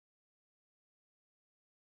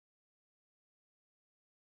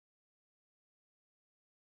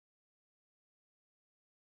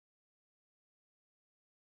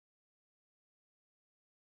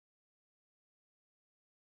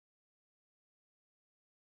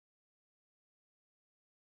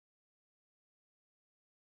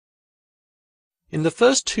In the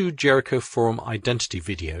first two Jericho Forum identity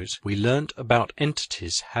videos, we learnt about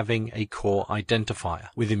entities having a core identifier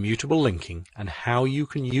with immutable linking and how you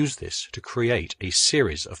can use this to create a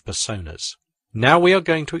series of personas. Now we are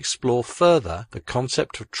going to explore further the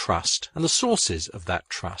concept of trust and the sources of that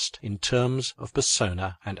trust in terms of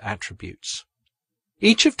persona and attributes.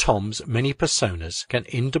 Each of Tom's many personas can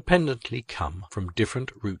independently come from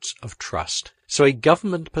different roots of trust. So a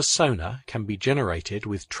government persona can be generated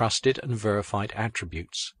with trusted and verified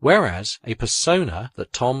attributes, whereas a persona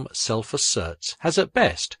that Tom self-asserts has at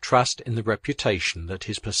best trust in the reputation that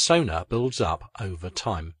his persona builds up over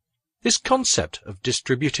time. This concept of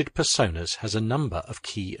distributed personas has a number of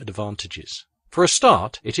key advantages. For a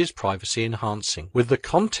start, it is privacy enhancing, with the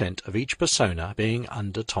content of each persona being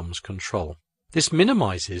under Tom's control. This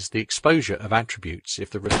minimizes the exposure of attributes if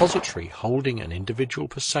the repository holding an individual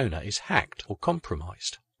persona is hacked or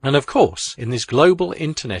compromised. And of course, in this global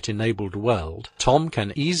internet-enabled world, Tom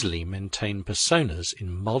can easily maintain personas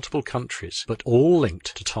in multiple countries, but all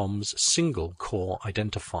linked to Tom's single core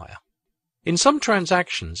identifier. In some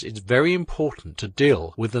transactions, it's very important to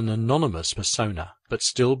deal with an anonymous persona, but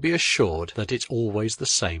still be assured that it's always the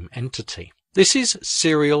same entity. This is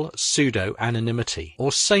serial pseudo-anonymity,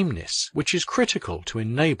 or sameness, which is critical to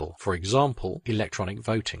enable, for example, electronic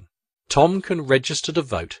voting. Tom can register to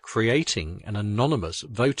vote, creating an anonymous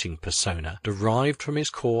voting persona derived from his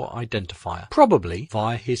core identifier, probably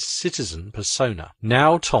via his citizen persona.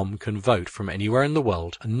 Now Tom can vote from anywhere in the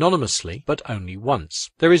world anonymously, but only once.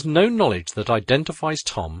 There is no knowledge that identifies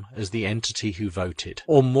Tom as the entity who voted,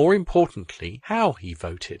 or more importantly, how he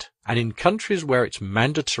voted. And in countries where it's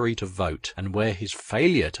mandatory to vote and where his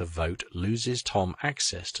failure to vote loses Tom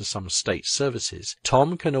access to some state services,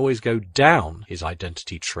 Tom can always go down his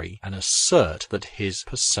identity tree and assert that his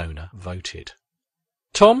persona voted.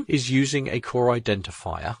 Tom is using a core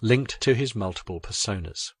identifier linked to his multiple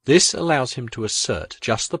personas. This allows him to assert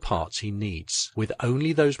just the parts he needs, with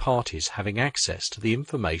only those parties having access to the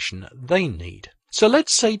information they need. So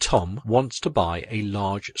let's say Tom wants to buy a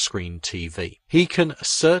large screen TV. He can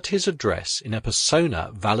assert his address in a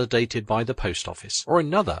persona validated by the post office or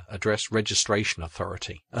another address registration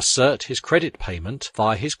authority, assert his credit payment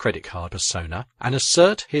via his credit card persona, and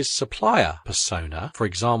assert his supplier persona, for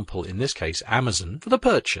example in this case Amazon, for the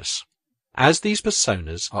purchase. As these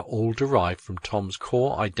personas are all derived from Tom's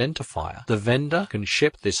core identifier, the vendor can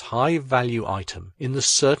ship this high-value item in the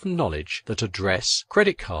certain knowledge that address,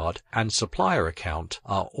 credit card, and supplier account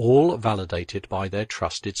are all validated by their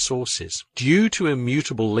trusted sources. Due to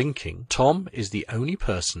immutable linking, Tom is the only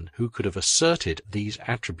person who could have asserted these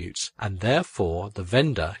attributes, and therefore the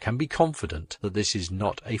vendor can be confident that this is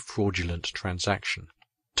not a fraudulent transaction.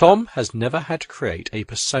 Tom has never had to create a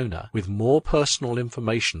persona with more personal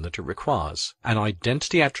information that it requires, and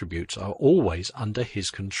identity attributes are always under his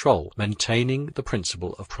control, maintaining the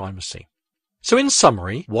principle of primacy. So in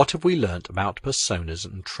summary, what have we learnt about personas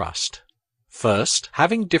and trust? First,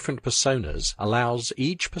 having different personas allows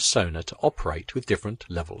each persona to operate with different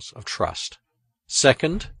levels of trust.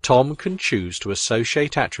 Second, Tom can choose to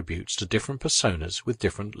associate attributes to different personas with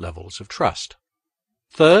different levels of trust.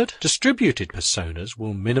 Third, distributed personas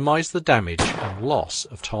will minimize the damage and loss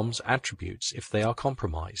of Tom's attributes if they are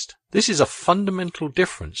compromised. This is a fundamental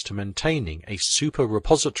difference to maintaining a super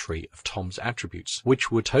repository of Tom's attributes,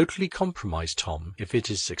 which would totally compromise Tom if it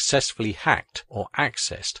is successfully hacked or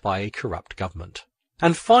accessed by a corrupt government.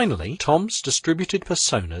 And finally, Tom's distributed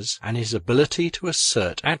personas and his ability to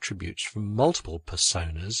assert attributes from multiple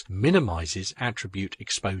personas minimizes attribute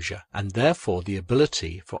exposure and therefore the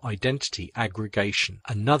ability for identity aggregation,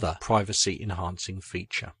 another privacy-enhancing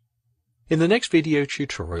feature. In the next video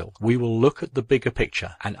tutorial, we will look at the bigger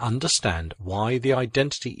picture and understand why the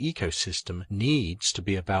identity ecosystem needs to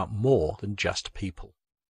be about more than just people.